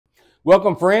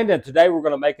Welcome, friend, and today we're going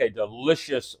to make a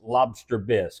delicious lobster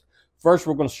bisque. First,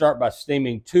 we're going to start by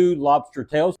steaming 2 lobster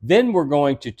tails. Then we're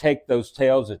going to take those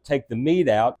tails and take the meat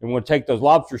out. And we're going to take those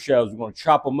lobster shells, we're going to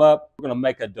chop them up. We're going to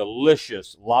make a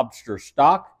delicious lobster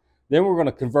stock. Then we're going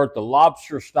to convert the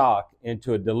lobster stock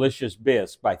into a delicious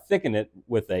bisque by thickening it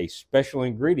with a special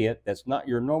ingredient that's not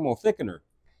your normal thickener.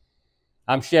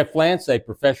 I'm Chef Lance, a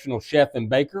professional chef and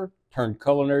baker turned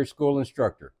culinary school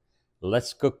instructor.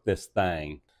 Let's cook this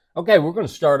thing. Okay, we're going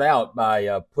to start out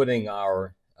by putting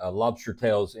our lobster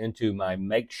tails into my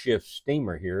makeshift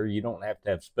steamer here. You don't have to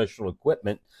have special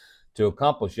equipment to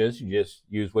accomplish this. You just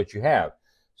use what you have.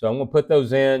 So I'm going to put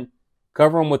those in,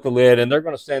 cover them with the lid, and they're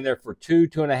going to stand there for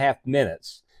 2.5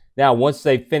 minutes. Now, once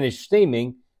they finish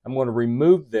steaming, I'm going to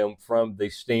remove them from the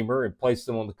steamer and place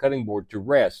them on the cutting board to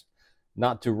rest.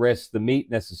 Not to rest the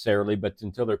meat necessarily, but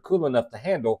until they're cool enough to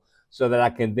handle, so that I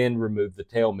can then remove the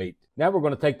tail meat. Now we're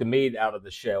going to take the meat out of the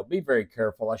shell. Be very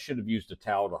careful. I should have used a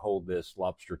towel to hold this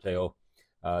lobster tail.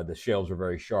 The shells are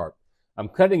very sharp. I'm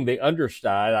cutting the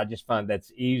underside. I just find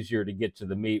that's easier to get to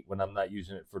the meat when I'm not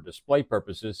using it for display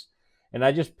purposes. And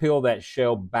I just peel that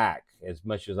shell back as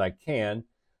much as I can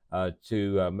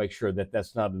to make sure that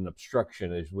that's not an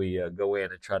obstruction as we go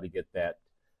in and try to get that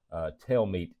tail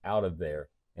meat out of there.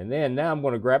 And then now I'm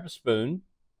going to grab a spoon,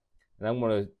 and I'm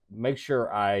going to make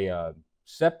sure I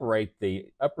separate the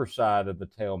upper side of the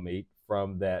tail meat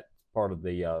from that part of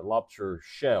the lobster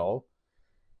shell,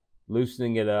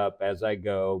 loosening it up as I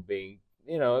go, being,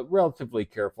 relatively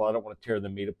careful. I don't want to tear the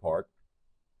meat apart.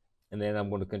 And then I'm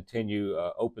going to continue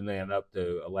opening that up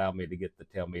to allow me to get the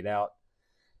tail meat out.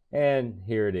 And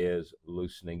here it is,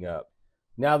 loosening up.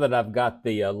 Now that I've got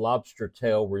the lobster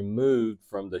tail removed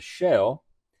from the shell,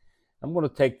 I'm going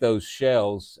to take those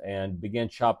shells and begin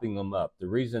chopping them up. The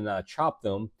reason I chop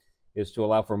them is to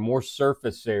allow for more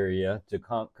surface area to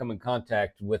come in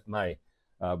contact with my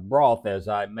broth as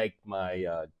I make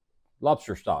my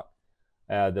lobster stock.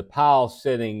 The pile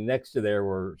sitting next to there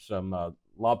were some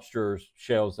lobster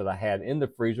shells that I had in the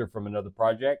freezer from another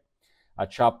project. I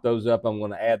chopped those up. I'm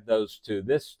going to add those to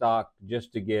this stock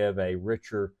just to give a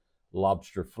richer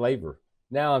lobster flavor.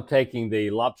 Now I'm taking the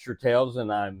lobster tails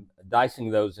and I'm dicing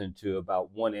those into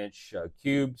about 1-inch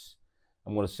cubes.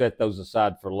 I'm going to set those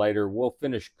aside for later. We'll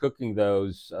finish cooking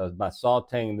those by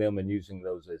sauteing them and using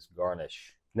those as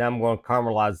garnish. Now I'm going to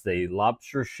caramelize the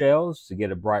lobster shells to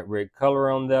get a bright red color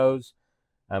on those.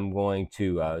 I'm going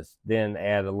to then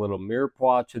add a little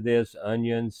mirepoix to this,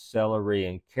 onions, celery,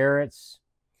 and carrots.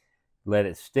 Let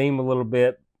it steam a little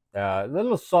bit. A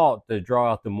little salt to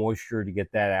draw out the moisture to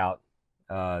get that out.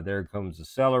 There comes the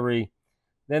celery,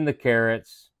 then the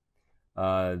carrots.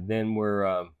 Then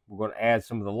we're going to add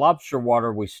some of the lobster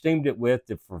water we steamed it with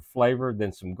for flavor,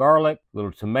 then some garlic, a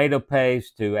little tomato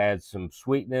paste to add some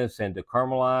sweetness and to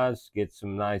caramelize, get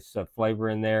some nice flavor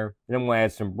in there. Then we'll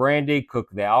add some brandy, cook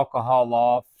the alcohol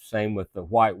off, same with the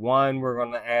white wine we're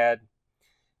going to add.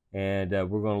 And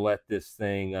we're going to let this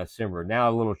thing simmer. Now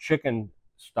a little chicken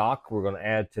stock we're going to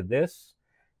add to this.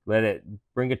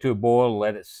 Bring it to a boil,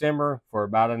 let it simmer for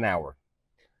about an hour.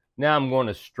 Now I'm going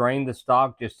to strain the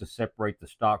stock just to separate the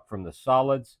stock from the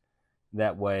solids.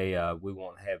 That way we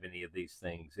won't have any of these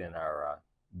things in our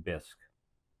bisque.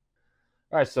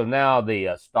 All right, so now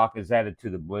the stock is added to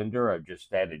the blender. I've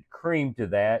just added cream to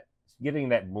that. Getting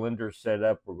that blender set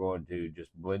up, we're going to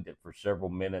just blend it for several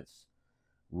minutes,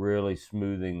 really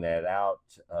smoothing that out.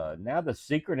 Now the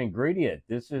secret ingredient.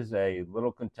 This is a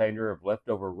little container of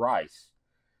leftover rice.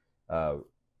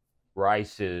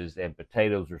 Rices and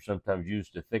potatoes are sometimes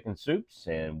used to thicken soups,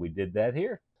 and we did that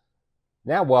here.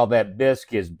 Now, while that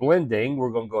bisque is blending, we're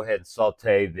going to go ahead and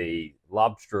saute the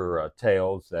lobster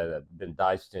tails that have been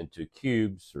diced into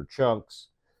cubes or chunks.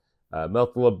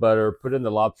 Melt a little butter, put in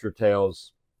the lobster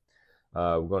tails.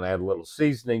 We're going to add a little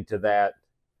seasoning to that,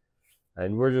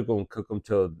 and we're just going to cook them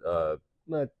till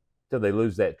they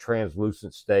lose that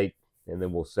translucent state, and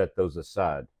then we'll set those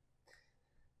aside.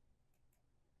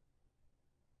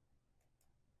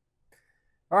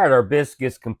 All right, our bisque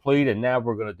is complete, and now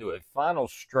we're going to do a final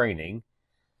straining.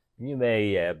 You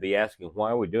may be asking,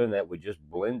 why are we doing that? We just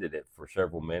blended it for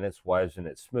several minutes. Why isn't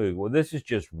it smooth? Well, this is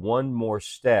just one more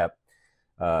step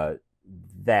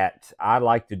that I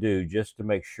like to do just to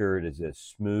make sure it is as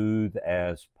smooth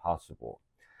as possible.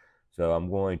 So I'm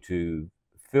going to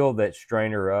fill that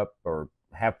strainer up or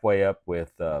halfway up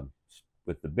with the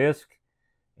bisque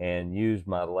and use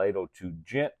my ladle to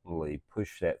gently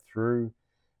push that through,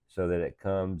 so that it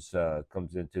comes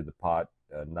into the pot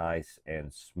nice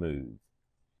and smooth.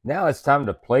 Now it's time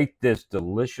to plate this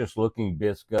delicious looking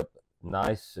bisque up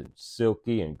nice and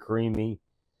silky and creamy.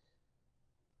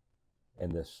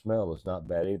 And the smell is not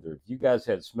bad either. If you guys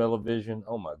had smell-o-vision,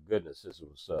 oh my goodness, this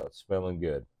was smelling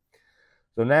good.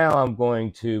 So now I'm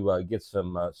going to get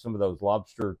some of those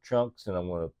lobster chunks, and I'm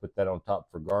going to put that on top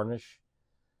for garnish.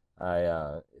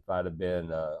 If I'd have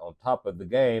been on top of the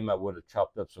game, I would have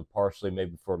chopped up some parsley,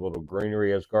 maybe for a little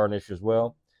greenery as garnish as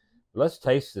well. Let's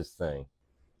taste this thing.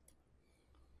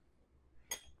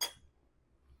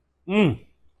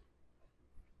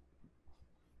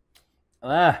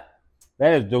 Ah,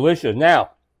 that is delicious.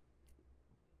 Now,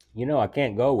 you know I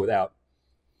can't go without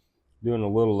doing a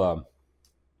little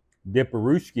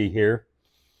dipperooski here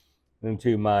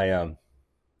into my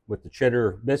with the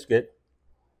cheddar biscuit.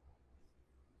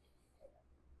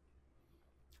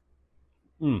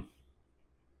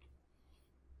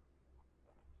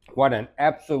 What an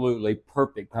absolutely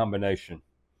perfect combination.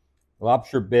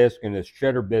 Lobster bisque and this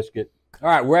cheddar biscuit. All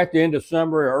right, we're at the end of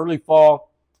summer, early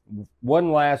fall.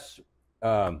 One last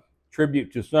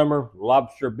tribute to summer,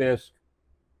 lobster bisque.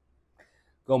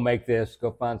 Go make this,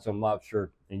 go find some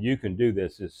lobster, and you can do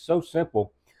this. It's so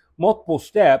simple. Multiple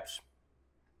steps,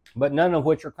 but none of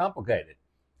which are complicated.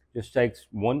 Just takes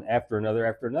one after another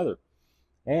after another.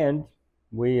 And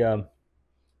we have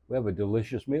a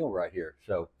delicious meal right here.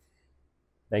 So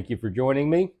thank you for joining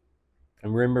me.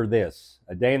 And remember this,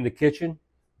 a day in the kitchen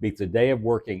beats a day of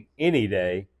working any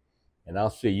day. And I'll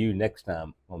see you next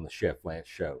time on the Chef Lance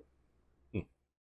Show.